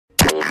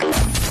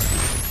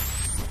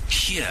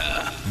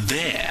Here,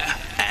 there,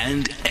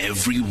 and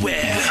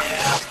everywhere.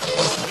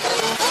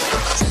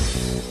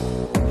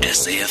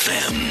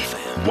 SAFM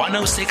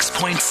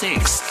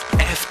 106.6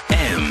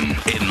 FM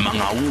in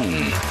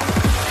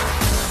Mangaung.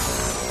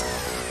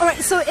 All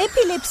right, so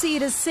epilepsy,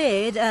 it is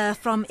said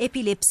from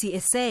Epilepsy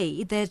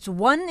SA that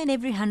 1 in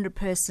every 100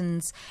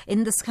 persons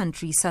in this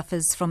country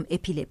suffers from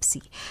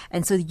epilepsy.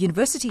 And so the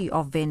University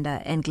of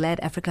Venda and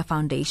GladAfrica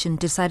Foundation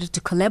decided to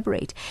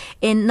collaborate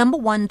in, number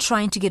one,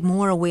 trying to get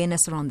more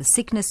awareness around the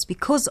sickness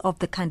because of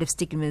the kind of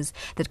stigmas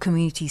that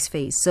communities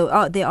face.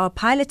 So they are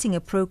piloting a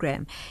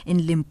program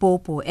in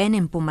Limpopo and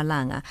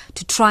Mpumalanga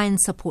to try and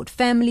support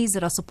families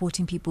that are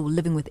supporting people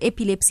living with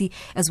epilepsy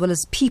as well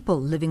as people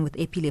living with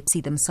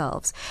epilepsy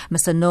themselves.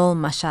 Mr. Noel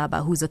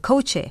Mashaba, who's a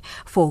co-chair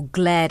for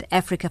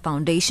GladAfrica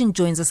Foundation,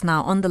 joins us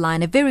now on the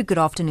line. A very good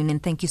afternoon,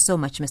 and thank you so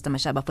much, Mr.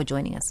 Mashaba, for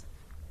joining us.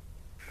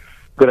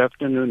 Good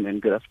afternoon, and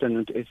good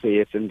afternoon to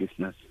SAFM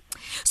listeners.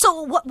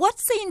 So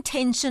what's the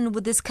intention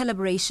with this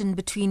collaboration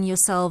between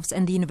yourselves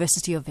and the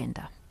University of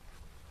Venda?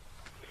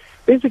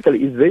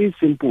 Basically, it's very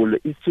simple.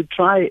 It's to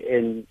try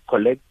and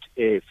collect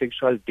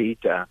factual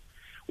data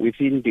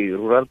within the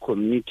rural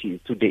communities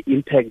to the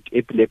impact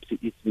epilepsy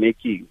is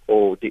making,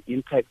 or the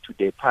impact to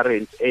the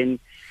parents and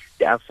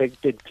the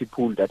affected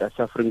people that are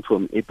suffering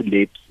from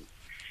epilepsy,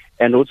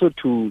 and also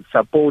to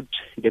support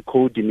the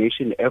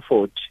coordination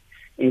effort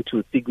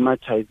into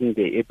stigmatizing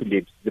the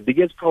epilepsy. The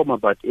biggest problem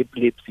about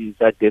epilepsy is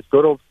that there's a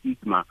lot of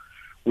stigma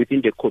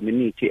within the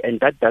community,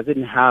 and that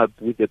doesn't help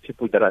with the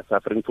people that are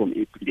suffering from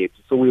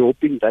epilepsy. So we're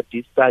hoping that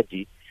this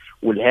study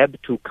will help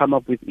to come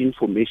up with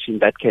information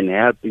that can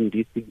help in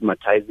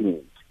destigmatizing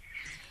it,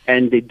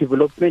 and the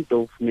development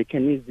of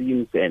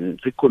mechanisms and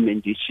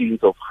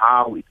recommendations of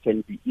how it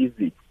can be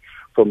easy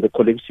from the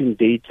collection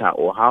data,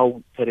 or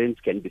how parents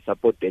can be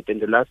supported. And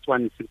the last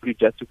one is simply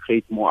just to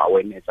create more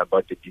awareness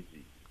about the disease.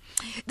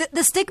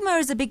 The stigma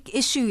is a big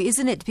issue,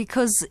 isn't it?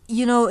 Because,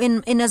 you know,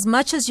 in as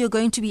much as you're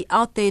going to be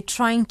out there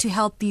trying to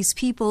help these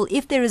people,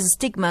 if there is a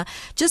stigma,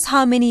 just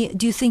how many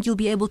do you think you'll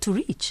be able to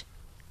reach?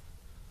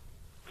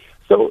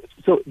 So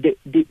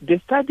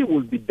the study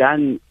will be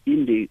done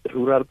in the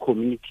rural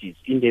communities,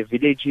 in the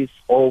villages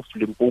of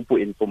Limpopo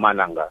and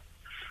Mpumalanga.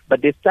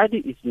 But the study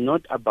is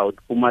not about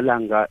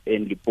Mpumalanga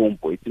and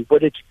Limpopo. It's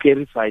important to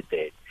clarify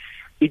that.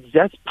 It's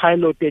just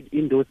piloted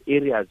in those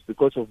areas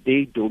because of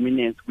their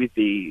dominance with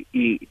the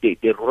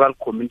rural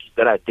communities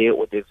that are there,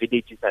 or the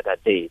villages that are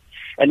there.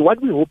 And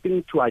what we're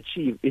hoping to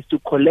achieve is to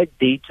collect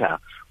data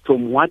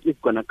from what is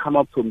going to come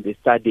up from the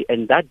study,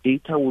 and that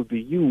data will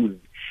be used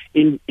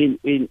in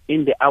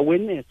the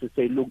awareness to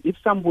say, look, if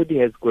somebody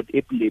has got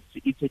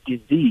epilepsy, it's a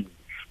disease.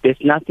 There's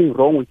nothing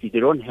wrong with it. They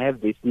don't have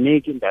this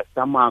snake in their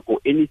stomach or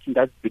anything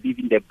that's believed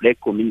in the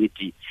black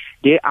community.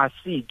 They are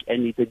sick,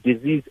 and it's a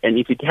disease. And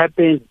if it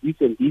happens, this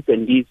and this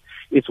and this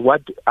is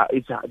what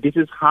this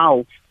is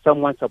how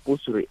someone's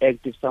supposed to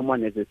react if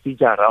someone has a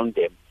seizure around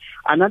them.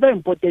 Another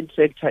important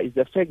factor is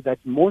the fact that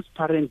most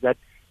parents that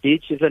their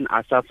children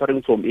are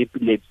suffering from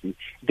epilepsy,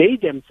 they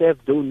themselves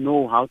don't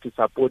know how to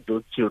support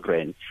those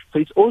children. So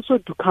it's also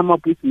to come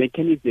up with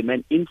mechanism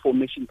and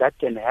information that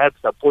can help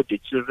support the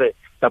children,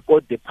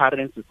 support the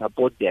parents to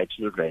support their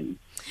children.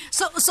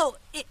 So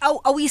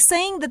are we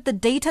saying that the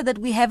data that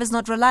we have is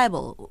not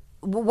reliable?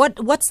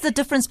 What's the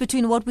difference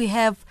between what we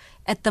have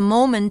at the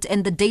moment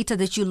and the data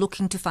that you're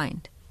looking to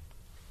find?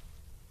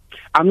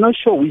 I'm not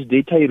sure which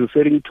data you're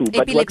referring to,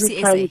 but what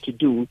we're trying to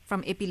do...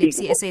 From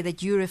Epilepsy SA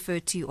that you refer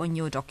to on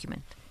your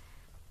document.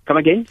 Come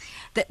again?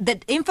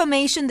 The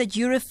information that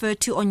you refer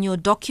to on your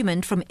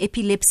document from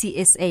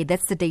Epilepsy SA,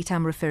 that's the data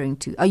I'm referring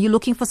to. Are you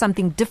looking for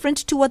something different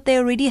to what they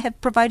already have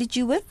provided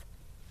you with?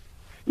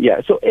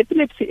 Yeah, so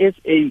Epilepsy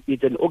SA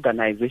is an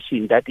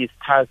organization that is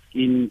tasked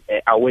in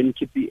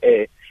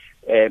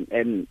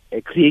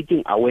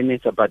creating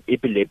awareness about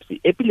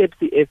epilepsy.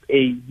 Epilepsy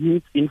SA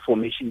needs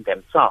information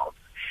themselves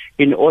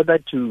in order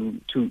to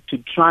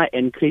try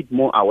and create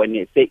more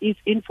awareness. There is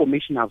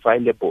information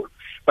available.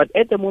 But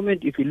at the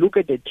moment, if you look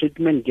at the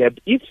treatment gap,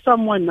 if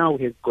someone now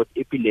has got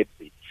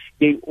epilepsy,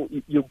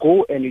 you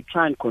go and you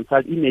try and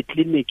consult in a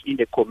clinic in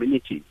the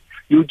community.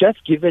 You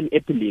just give an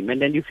epilim,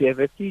 and then if you have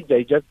a seizure,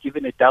 you just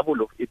given a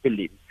double of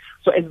epilim.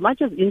 So as much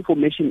as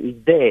information is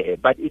there,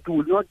 but it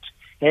will not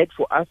hurt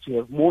for us to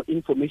have more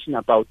information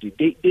about it.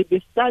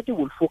 The study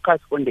will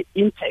focus on the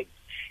impact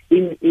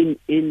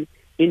in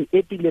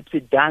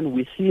epilepsy done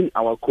within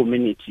our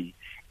community.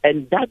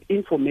 And that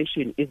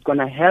information is going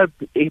to help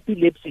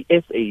Epilepsy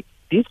SA.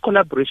 This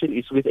collaboration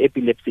is with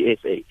Epilepsy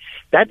SA.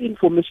 That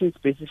information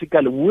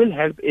specifically will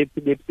help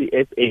Epilepsy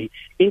SA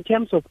in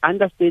terms of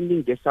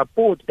understanding the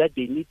support that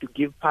they need to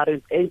give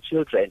parents and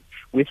children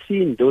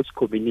within those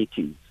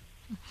communities.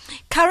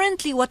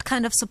 Currently, what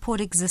kind of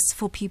support exists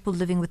for people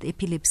living with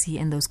epilepsy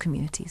in those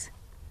communities?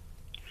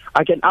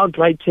 I can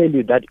outright tell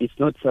you that it's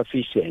not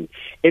sufficient.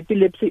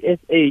 Epilepsy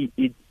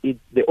SA is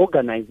the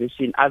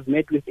organization. I've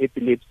met with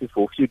Epilepsy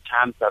for a few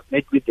times. I've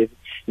met with the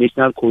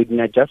national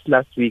coordinator just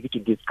last week to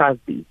discuss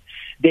this.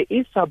 there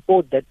is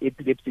support that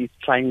Epilepsy is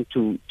trying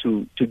to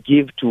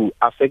give to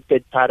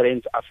affected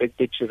parents,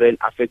 affected children,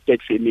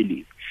 affected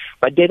families.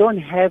 But they don't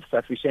have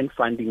sufficient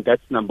funding,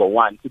 that's number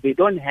one. So they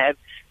don't have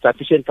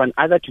sufficient funding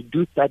either to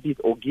do studies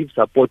or give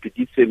support to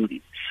these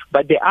families.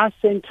 But there are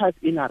centers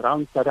in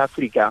around South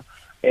Africa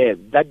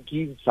that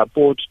give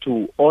support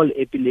to all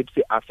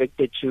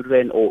epilepsy-affected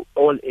children or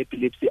all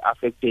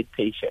epilepsy-affected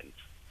patients.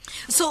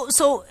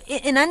 So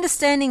in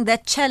understanding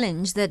that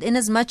challenge, that in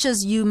as much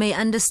as you may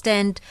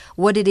understand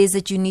what it is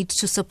that you need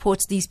to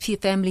support these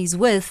families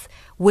with,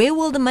 where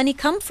will the money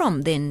come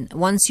from then,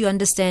 once you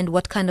understand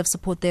what kind of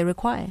support they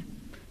require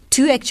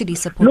to actually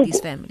support these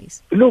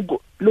families? Look,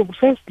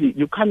 firstly,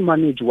 you can't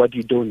manage what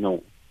you don't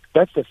know.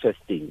 That's the first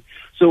thing.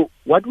 So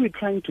what we're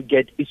trying to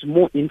get is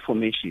more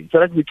information so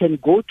that we can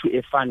go to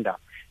a funder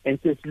and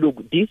say, look,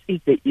 this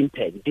is the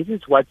impact. This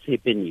is what's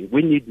happening.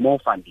 We need more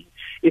funding.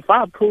 If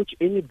I approach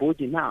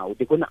anybody now,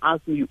 they're going to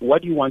ask me,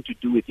 what do you want to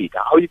do with it?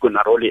 How are you going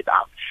to roll it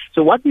out?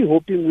 So what we're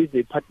hoping with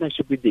the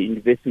partnership with the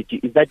university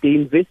is that the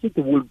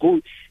university will go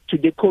to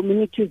the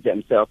communities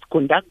themselves,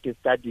 conduct a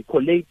study,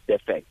 collate the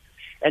facts.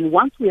 And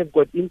once we have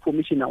got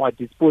information at our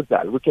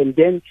disposal, we can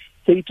then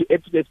say to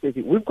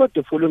Epilepsy, we've got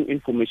the following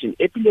information.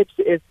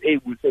 Epilepsy SA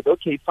will say,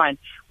 okay, fine,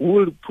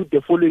 we'll put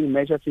the following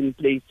measures in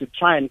place to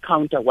try and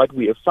counter what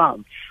we have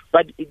found.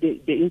 But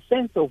the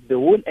essence of the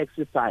whole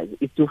exercise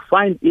is to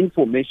find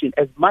information,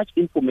 as much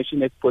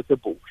information as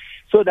possible,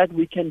 so that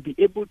we can be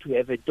able to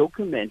have a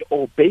document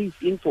or base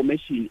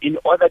information in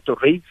order to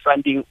raise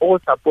funding or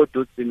support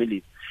those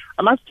families.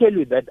 I must tell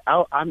you that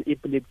I'm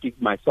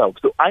epileptic myself,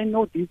 so I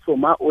know this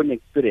from my own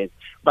experience.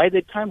 By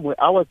the time where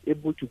I was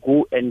able to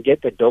go and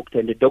get the doctor,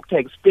 and the doctor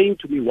explained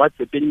to me what's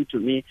happening to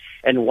me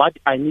and what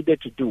I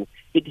needed to do,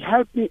 it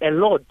helped me a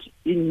lot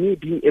in me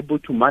being able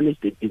to manage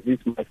the disease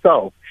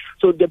myself.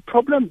 So the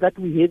problem that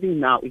we're having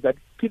now is that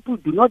people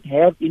do not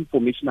have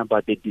information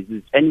about the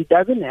disease, and it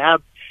doesn't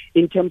help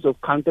in terms of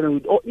countering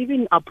it or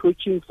even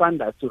approaching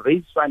funders to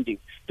raise funding,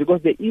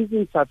 because there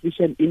isn't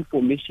sufficient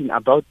information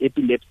about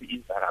epilepsy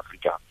in South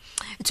Africa.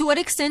 To what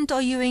extent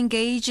are you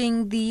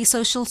engaging the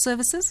social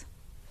services?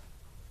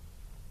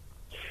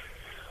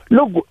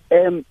 Look,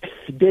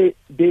 the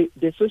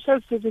social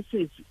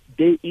services,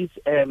 there is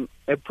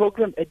a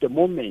program at the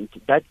moment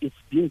that is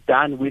being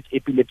done with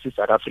Epilepsy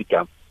South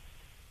Africa.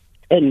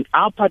 And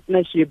our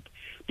partnership,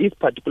 this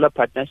particular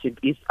partnership,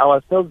 is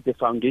ourselves, the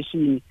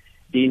foundation,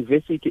 the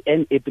university,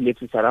 and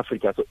Epilepsy South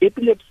Africa. So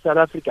Epilepsy South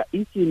Africa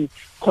is in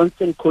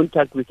constant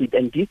contact with it,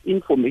 and this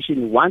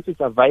information, once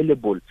it's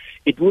available,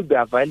 it will be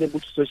available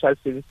to social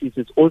services.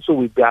 It also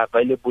will be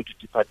available to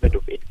Department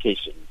of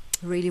Education.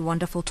 Really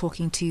wonderful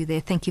talking to you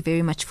there. Thank you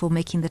very much for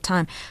making the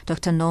time.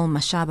 Dr. Noel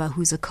Mashaba,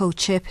 who's a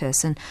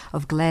co-chairperson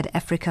of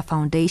GladAfrica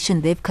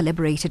Foundation. They've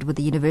collaborated with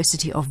the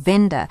University of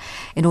Venda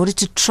in order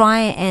to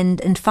try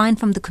and find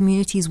from the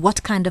communities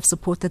what kind of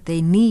support that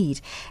they need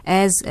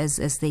as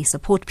they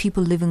support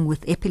people living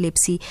with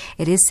epilepsy.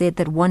 It is said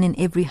that 1 in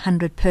every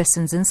 100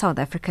 persons in South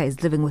Africa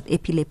is living with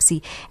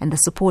epilepsy, and the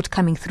support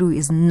coming through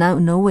is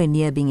nowhere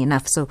near being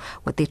enough. So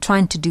what they're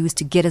trying to do is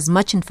to get as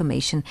much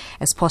information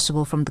as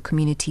possible from the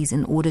communities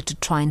in order to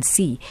try and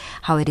see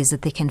how it is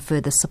that they can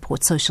further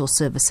support social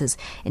services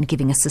in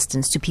giving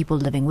assistance to people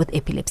living with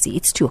epilepsy.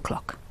 It's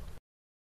 2:00.